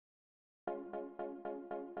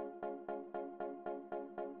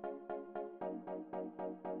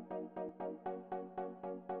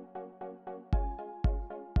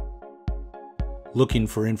Looking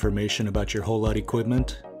for information about your Haulotte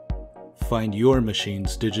equipment? Find your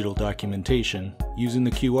machine's digital documentation using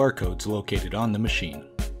the QR codes located on the machine.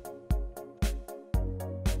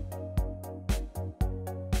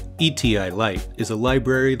 ETI Lite is a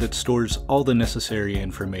library that stores all the necessary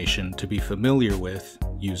information to be familiar with,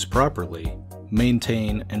 use properly,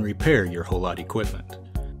 maintain, and repair your Haulotte equipment.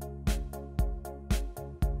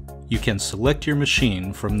 You can select your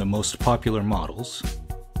machine from the most popular models,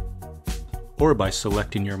 or by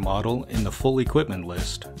selecting your model in the full equipment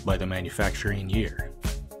list by the manufacturing year.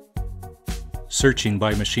 Searching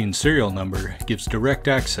by machine serial number gives direct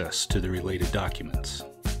access to the related documents.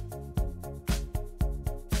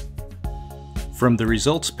 From the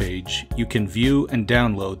results page, you can view and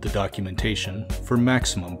download the documentation for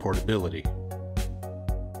maximum portability.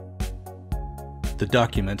 The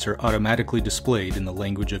documents are automatically displayed in the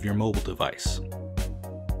language of your mobile device.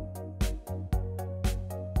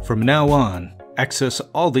 From now on, access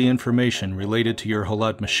all the information related to your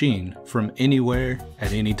Haulotte machine from anywhere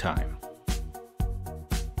at any time.